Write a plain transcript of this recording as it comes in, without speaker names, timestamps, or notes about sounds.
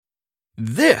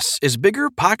This is Bigger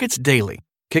Pockets Daily,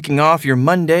 kicking off your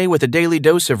Monday with a daily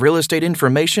dose of real estate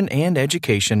information and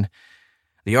education.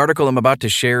 The article I'm about to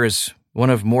share is one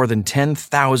of more than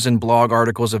 10,000 blog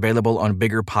articles available on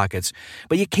Bigger Pockets,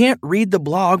 but you can't read the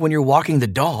blog when you're walking the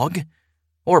dog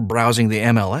or browsing the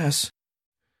MLS.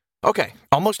 Okay,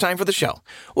 almost time for the show.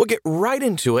 We'll get right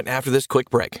into it after this quick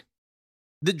break.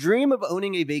 The dream of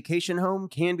owning a vacation home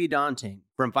can be daunting.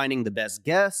 From finding the best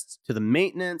guests, to the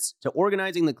maintenance, to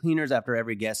organizing the cleaners after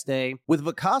every guest day. With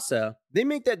Vacasa, they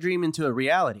make that dream into a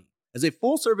reality. As a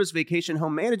full-service vacation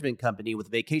home management company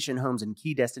with vacation homes in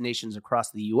key destinations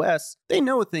across the U.S., they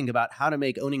know a thing about how to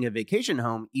make owning a vacation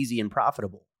home easy and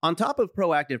profitable. On top of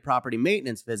proactive property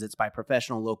maintenance visits by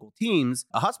professional local teams,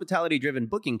 a hospitality-driven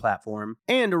booking platform,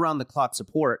 and around-the-clock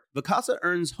support, Vacasa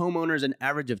earns homeowners an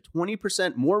average of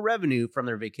 20% more revenue from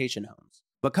their vacation homes.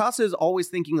 Vacasa is always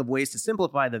thinking of ways to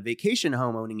simplify the vacation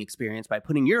home owning experience by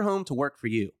putting your home to work for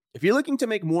you. If you're looking to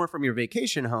make more from your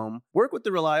vacation home, work with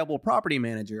the reliable property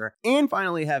manager, and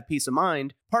finally have peace of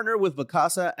mind, partner with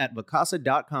Vacasa at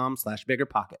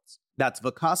vacasa.com/biggerpockets. That's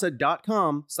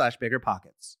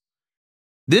vacasa.com/biggerpockets.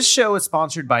 This show is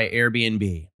sponsored by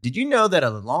Airbnb. Did you know that a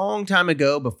long time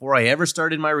ago, before I ever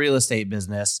started my real estate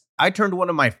business, I turned one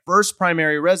of my first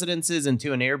primary residences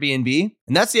into an Airbnb?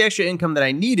 And that's the extra income that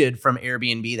I needed from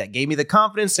Airbnb that gave me the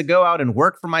confidence to go out and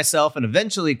work for myself and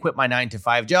eventually quit my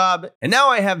 9-to-5 job. And now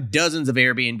I have dozens of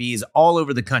Airbnbs all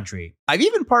over the country. I've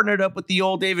even partnered up with the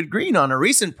old David Green on a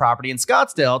recent property in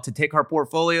Scottsdale to take our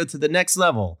portfolio to the next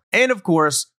level. And of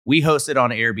course, we host it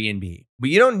on Airbnb. But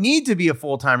you don't need to be a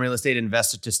full-time real estate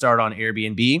investor to start on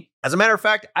Airbnb. As a matter of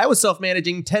fact, I was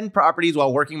self-managing 10 properties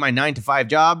while working my 9-to-5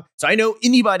 job, so I know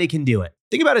anybody can do it.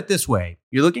 Think about it this way.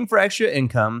 You're looking for extra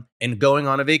income and going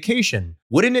on a vacation.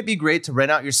 Wouldn't it be great to rent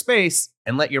out your space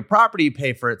and let your property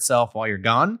pay for itself while you're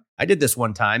gone? I did this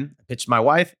one time. I pitched my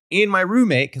wife and my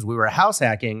roommate, because we were house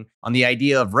hacking, on the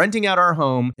idea of renting out our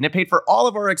home, and it paid for all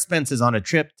of our expenses on a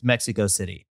trip to Mexico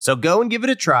City. So go and give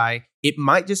it a try. It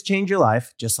might just change your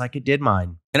life, just like it did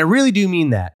mine. And I really do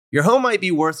mean that. Your home might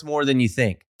be worth more than you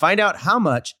think. Find out how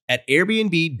much at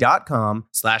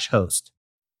airbnb.com/host.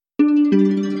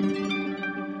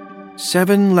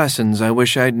 7 Lessons I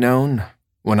Wish I'd Known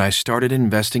When I Started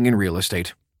Investing in Real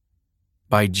Estate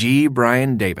by G.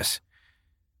 Brian Davis.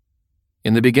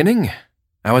 In the beginning,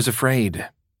 I was afraid.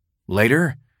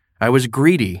 Later, I was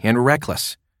greedy and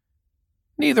reckless.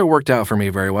 Neither worked out for me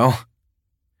very well.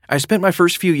 I spent my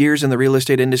first few years in the real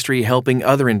estate industry helping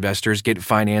other investors get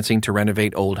financing to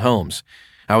renovate old homes.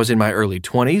 I was in my early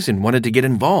 20s and wanted to get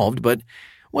involved, but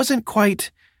wasn't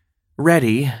quite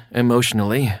ready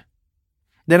emotionally.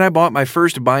 Then I bought my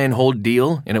first buy-and-hold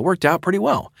deal, and it worked out pretty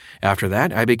well. After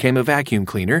that, I became a vacuum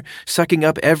cleaner, sucking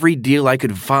up every deal I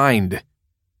could find.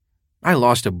 I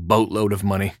lost a boatload of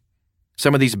money.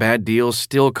 Some of these bad deals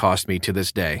still cost me to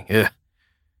this day. Ugh.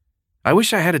 I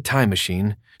wish I had a time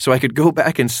machine so I could go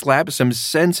back and slap some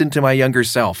sense into my younger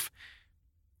self.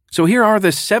 So here are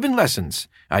the 7 lessons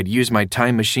I'd use my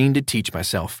time machine to teach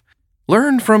myself.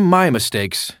 Learn from my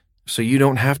mistakes so you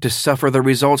don't have to suffer the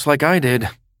results like I did.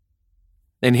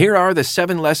 And here are the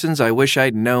 7 lessons I wish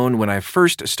I'd known when I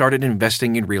first started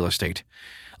investing in real estate.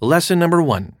 Lesson number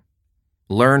 1.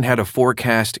 Learn how to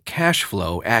forecast cash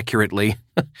flow accurately.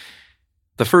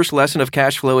 The first lesson of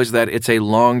cash flow is that it's a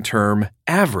long-term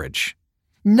average,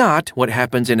 not what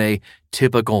happens in a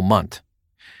typical month.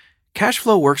 Cash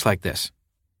flow works like this.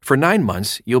 For 9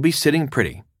 months, you'll be sitting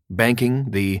pretty,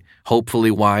 banking the hopefully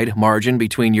wide margin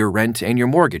between your rent and your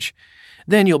mortgage.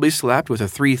 Then you'll be slapped with a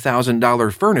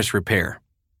 $3,000 furnace repair.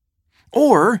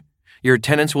 Or your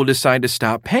tenants will decide to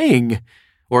stop paying,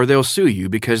 or they'll sue you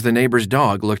because the neighbor's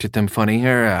dog looked at them funny,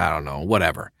 or I don't know,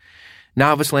 whatever.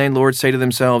 Novice landlords say to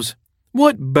themselves,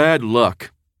 "What bad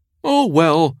luck. Oh,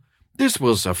 well, this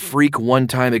was a freak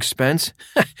one-time expense.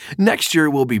 Next year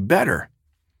will be better."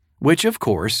 Which, of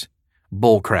course,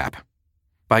 bullcrap.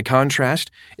 By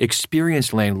contrast,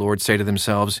 experienced landlords say to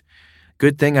themselves,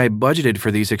 "Good thing I budgeted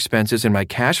for these expenses in my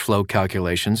cash flow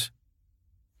calculations."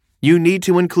 You need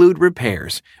to include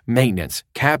repairs, maintenance,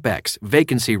 CapEx,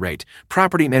 vacancy rate,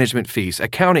 property management fees,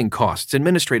 accounting costs,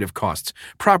 administrative costs,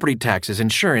 property taxes,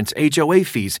 insurance, HOA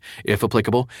fees, if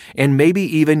applicable, and maybe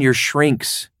even your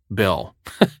shrink's bill.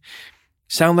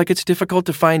 Sound like it's difficult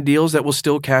to find deals that will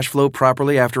still cash flow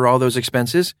properly after all those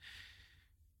expenses?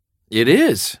 It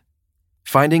is.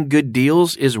 Finding good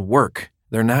deals is work.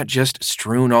 They're not just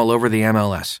strewn all over the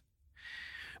MLS.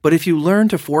 But if you learn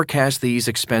to forecast these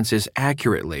expenses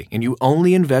accurately and you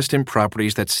only invest in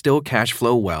properties that still cash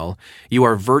flow well, you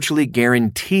are virtually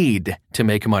guaranteed to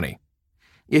make money.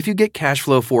 If you get cash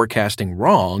flow forecasting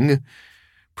wrong,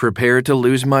 prepare to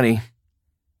lose money.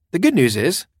 The good news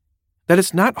is that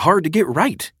it's not hard to get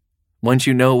right once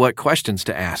you know what questions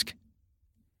to ask.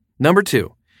 Number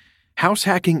 2, house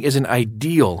hacking is an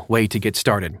ideal way to get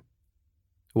started.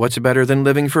 What's better than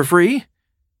living for free?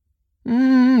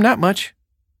 Not much.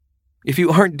 If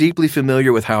you aren't deeply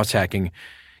familiar with house hacking,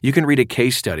 you can read a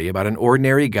case study about an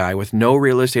ordinary guy with no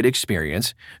real estate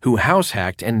experience who house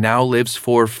hacked and now lives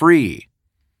for free.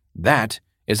 That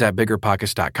is at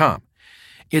biggerpockets.com.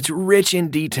 It's rich in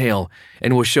detail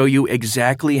and will show you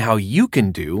exactly how you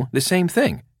can do the same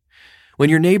thing. When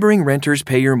your neighboring renters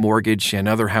pay your mortgage and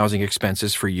other housing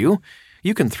expenses for you,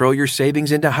 you can throw your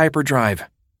savings into hyperdrive.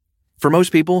 For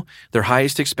most people, their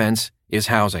highest expense is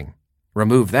housing.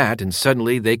 Remove that and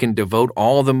suddenly they can devote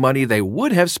all the money they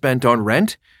would have spent on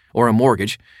rent or a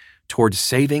mortgage towards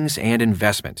savings and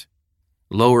investment.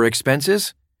 Lower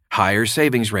expenses, higher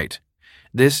savings rate.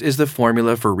 This is the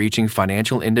formula for reaching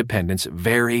financial independence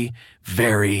very,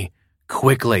 very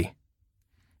quickly.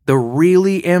 The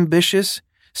really ambitious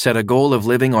set a goal of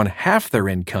living on half their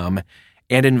income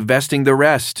and investing the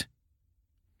rest.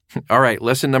 All right,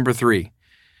 lesson number 3.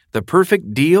 The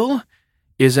perfect deal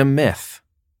is a myth.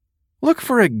 Look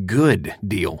for a good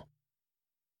deal.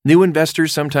 New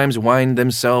investors sometimes wind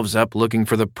themselves up looking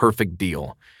for the perfect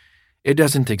deal. It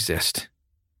doesn't exist.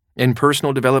 In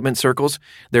personal development circles,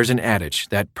 there's an adage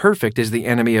that perfect is the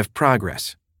enemy of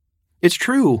progress. It's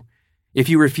true. If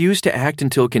you refuse to act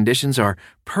until conditions are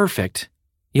perfect,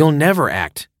 you'll never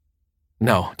act.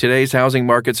 No, today's housing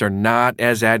markets are not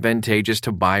as advantageous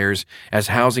to buyers as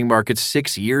housing markets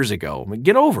 6 years ago.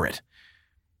 Get over it.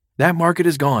 That market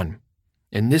is gone,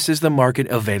 and this is the market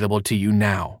available to you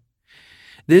now.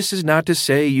 This is not to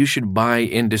say you should buy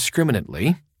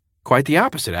indiscriminately. Quite the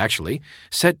opposite, actually.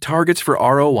 Set targets for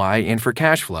ROI and for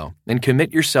cash flow, and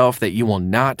commit yourself that you will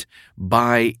not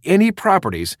buy any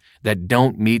properties that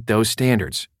don't meet those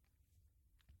standards.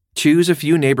 Choose a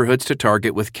few neighborhoods to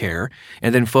target with care,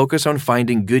 and then focus on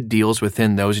finding good deals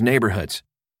within those neighborhoods.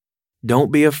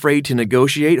 Don't be afraid to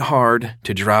negotiate hard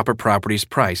to drop a property's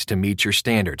price to meet your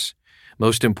standards.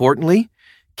 Most importantly,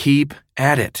 keep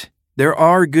at it. There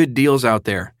are good deals out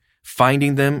there.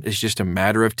 Finding them is just a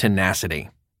matter of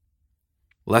tenacity.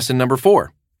 Lesson number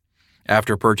 4.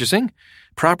 After purchasing,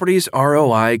 property's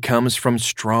ROI comes from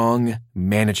strong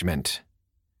management.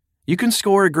 You can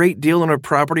score a great deal on a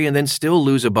property and then still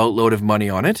lose a boatload of money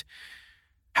on it.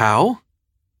 How?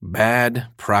 Bad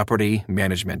property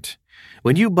management.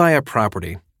 When you buy a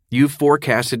property, you've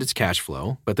forecasted its cash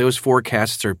flow, but those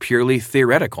forecasts are purely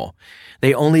theoretical.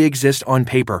 They only exist on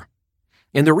paper.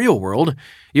 In the real world,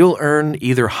 you'll earn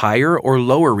either higher or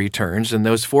lower returns than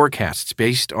those forecasts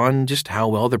based on just how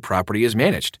well the property is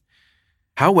managed.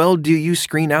 How well do you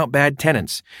screen out bad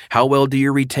tenants? How well do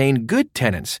you retain good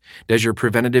tenants? Does your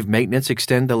preventative maintenance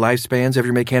extend the lifespans of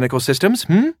your mechanical systems?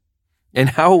 And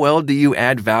how well do you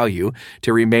add value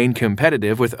to remain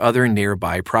competitive with other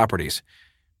nearby properties?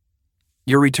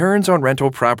 Your returns on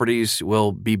rental properties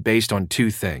will be based on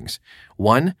 2 things.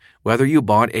 1, whether you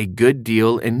bought a good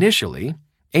deal initially,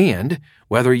 and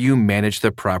whether you manage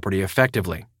the property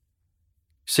effectively.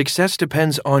 Success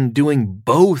depends on doing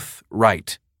both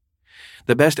right.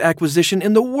 The best acquisition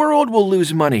in the world will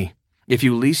lose money if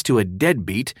you lease to a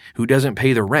deadbeat who doesn't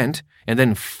pay the rent and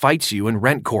then fights you in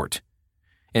rent court.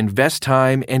 Invest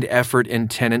time and effort in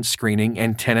tenant screening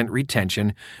and tenant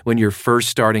retention when you're first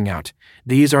starting out.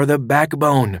 These are the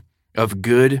backbone of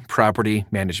good property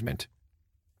management.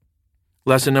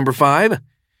 Lesson number 5,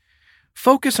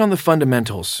 focus on the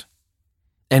fundamentals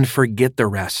and forget the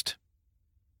rest.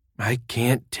 I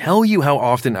can't tell you how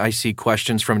often I see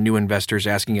questions from new investors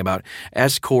asking about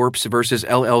S-Corps versus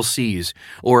LLCs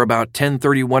or about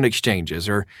 1031 exchanges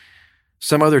or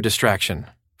some other distraction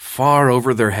far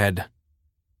over their head.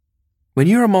 When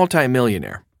you're a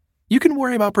multimillionaire, you can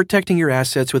worry about protecting your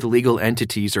assets with legal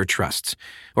entities or trusts,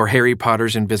 or Harry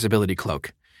Potter's invisibility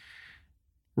cloak.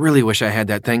 Really wish I had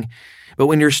that thing, but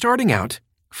when you're starting out,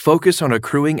 focus on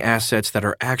accruing assets that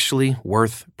are actually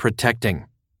worth protecting.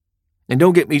 And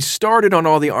don't get me started on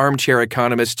all the armchair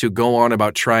economists who go on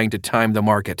about trying to time the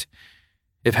market.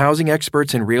 If housing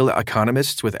experts and real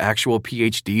economists with actual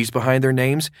PhDs behind their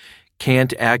names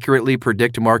can't accurately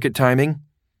predict market timing,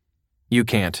 you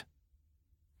can't.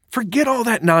 Forget all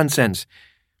that nonsense.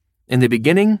 In the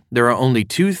beginning, there are only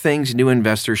 2 things new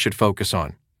investors should focus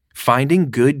on: finding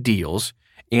good deals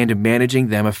and managing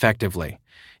them effectively.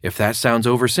 If that sounds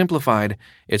oversimplified,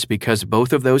 it's because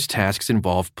both of those tasks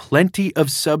involve plenty of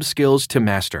sub-skills to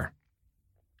master.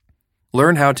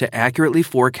 Learn how to accurately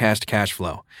forecast cash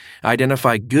flow,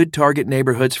 identify good target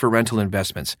neighborhoods for rental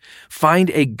investments, find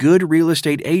a good real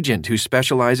estate agent who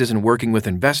specializes in working with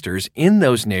investors in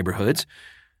those neighborhoods,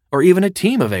 or even a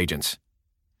team of agents.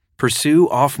 Pursue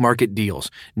off-market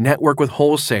deals, network with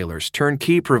wholesalers,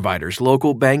 turnkey providers,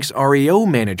 local banks, REO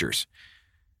managers.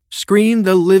 Screen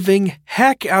the living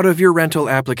heck out of your rental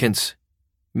applicants.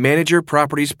 Manage your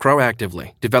properties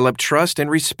proactively. Develop trust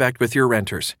and respect with your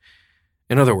renters.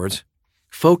 In other words,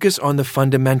 focus on the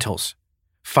fundamentals,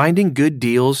 finding good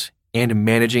deals and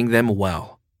managing them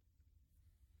well.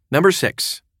 Number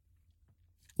 6,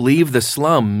 leave the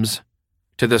slums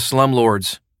to the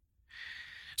slumlords.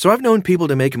 So I've known people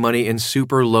to make money in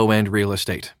super low-end real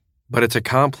estate, but it's a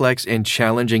complex and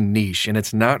challenging niche, and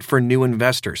it's not for new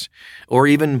investors, or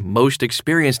even most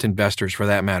experienced investors for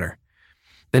that matter.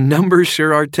 The numbers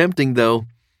sure are tempting, though.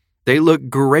 They look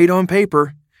great on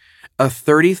paper. A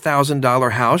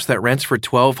 $30,000 house that rents for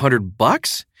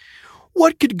 $1,200?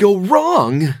 What could go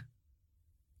wrong?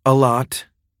 A lot.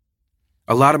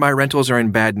 A lot of my rentals are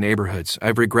in bad neighborhoods.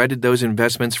 I've regretted those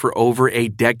investments for over a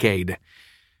decade.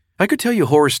 I could tell you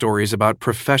horror stories about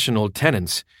professional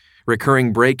tenants,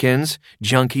 recurring break-ins,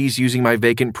 junkies using my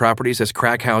vacant properties as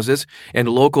crack houses, and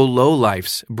local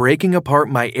lowlifes breaking apart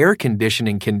my air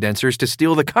conditioning condensers to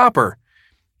steal the copper.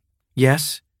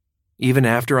 Yes, even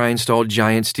after I installed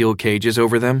giant steel cages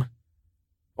over them.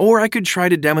 Or I could try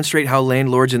to demonstrate how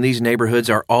landlords in these neighborhoods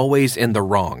are always in the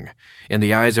wrong, in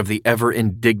the eyes of the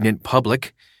ever-indignant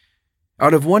public.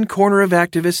 Out of one corner of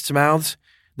activists' mouths,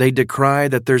 they decry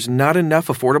that there's not enough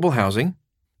affordable housing.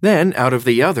 Then, out of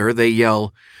the other, they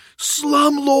yell,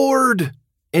 "Slumlord!"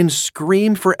 and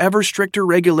scream for ever stricter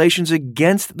regulations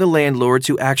against the landlords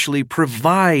who actually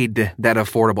provide that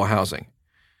affordable housing.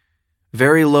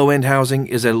 Very low-end housing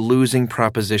is a losing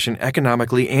proposition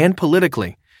economically and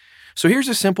politically. So here's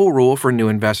a simple rule for new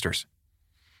investors.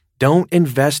 Don't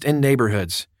invest in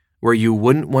neighborhoods where you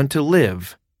wouldn't want to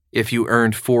live if you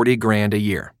earned $40,000 a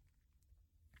year.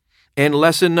 And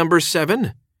lesson number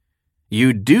 7,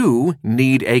 you do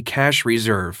need a cash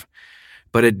reserve,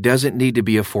 but it doesn't need to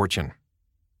be a fortune.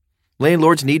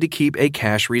 Landlords need to keep a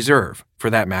cash reserve. For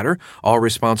that matter, all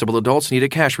responsible adults need a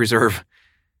cash reserve.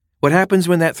 What happens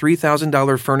when that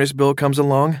 $3,000 furnace bill comes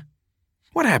along?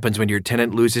 What happens when your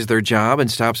tenant loses their job and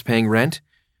stops paying rent?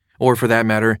 Or for that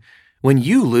matter, when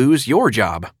you lose your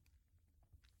job?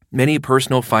 Many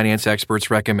personal finance experts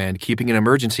recommend keeping an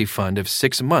emergency fund of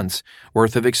 6 months'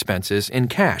 worth of expenses in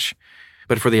cash.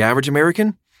 But for the average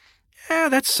American,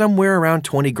 that's somewhere around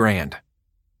 $20,000.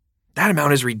 That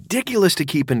amount is ridiculous to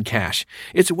keep in cash.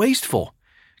 It's wasteful.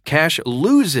 Cash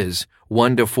loses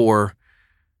 1 to 4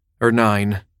 or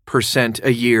 9%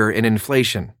 a year in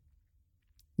inflation.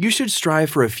 You should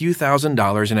strive for a few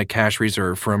 $1,000s in a cash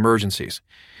reserve for emergencies,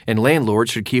 and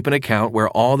landlords should keep an account where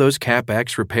all those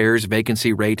CapEx, repairs,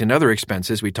 vacancy rate, and other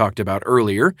expenses we talked about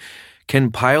earlier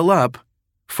can pile up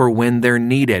for when they're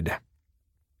needed.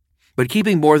 But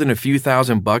keeping more than a few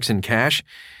 $1,000s in cash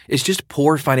is just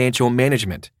poor financial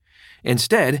management.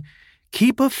 Instead,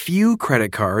 keep a few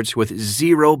credit cards with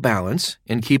zero balance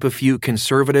and keep a few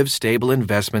conservative, stable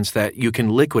investments that you can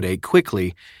liquidate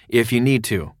quickly if you need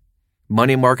to.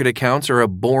 Money market accounts are a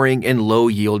boring and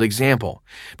low-yield example,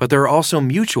 but there are also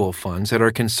mutual funds that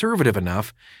are conservative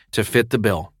enough to fit the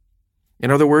bill. In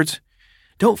other words,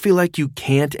 don't feel like you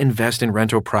can't invest in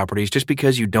rental properties just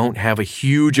because you don't have a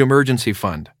huge emergency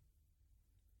fund.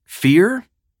 Fear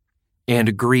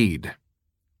and greed.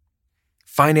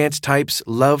 Finance types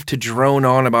love to drone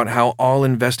on about how all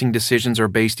investing decisions are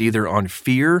based either on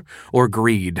fear or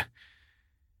greed.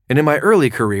 And in my early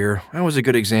career, I was a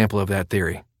good example of that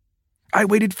theory. I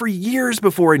waited for years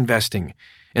before investing,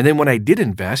 and then when I did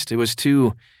invest, it was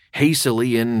too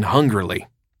hastily and hungrily.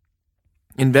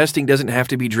 Investing doesn't have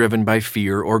to be driven by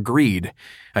fear or greed.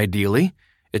 Ideally,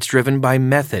 it's driven by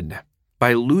method,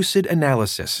 by lucid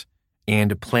analysis,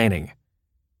 and planning.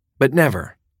 But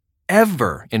never,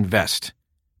 ever invest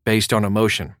based on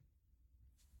emotion.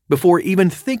 Before even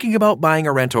thinking about buying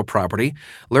a rental property,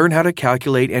 learn how to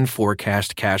calculate and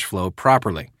forecast cash flow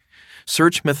properly.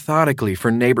 Search methodically for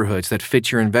neighborhoods that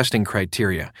fit your investing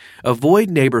criteria.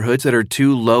 Avoid neighborhoods that are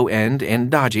too low-end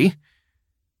and dodgy.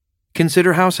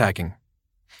 Consider house hacking.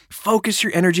 Focus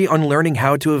your energy on learning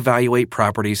how to evaluate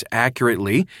properties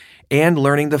accurately and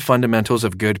learning the fundamentals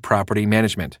of good property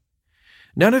management.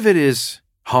 None of it is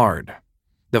hard.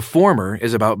 The former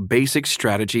is about basic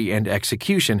strategy and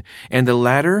execution, and the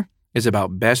latter is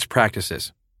about best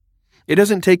practices. It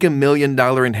doesn't take $1 million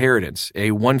inheritance,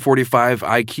 a 145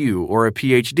 IQ, or a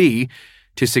PhD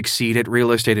to succeed at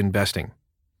real estate investing.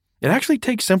 It actually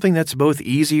takes something that's both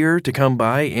easier to come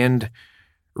by and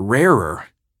rarer: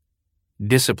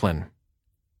 discipline.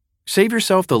 Save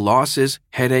yourself the losses,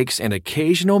 headaches, and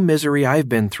occasional misery I've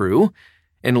been through,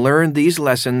 and learn these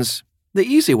lessons the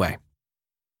easy way.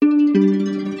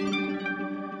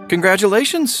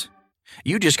 Congratulations!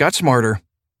 You just got smarter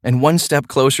and one step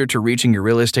closer to reaching your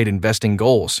real estate investing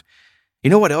goals. You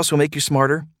know what else will make you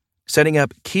smarter? Setting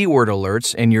up keyword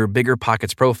alerts in your Bigger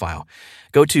Pockets profile.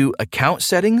 Go to Account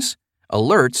Settings,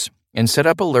 Alerts, and set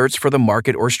up alerts for the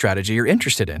market or strategy you're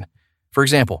interested in. For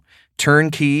example,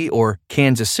 Turnkey or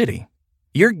Kansas City.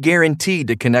 You're guaranteed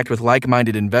to connect with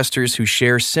like-minded investors who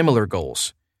share similar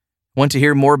goals. Want to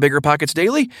hear more Bigger Pockets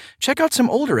Daily? Check out some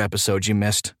older episodes you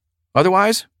missed.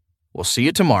 Otherwise, we'll see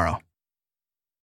you tomorrow.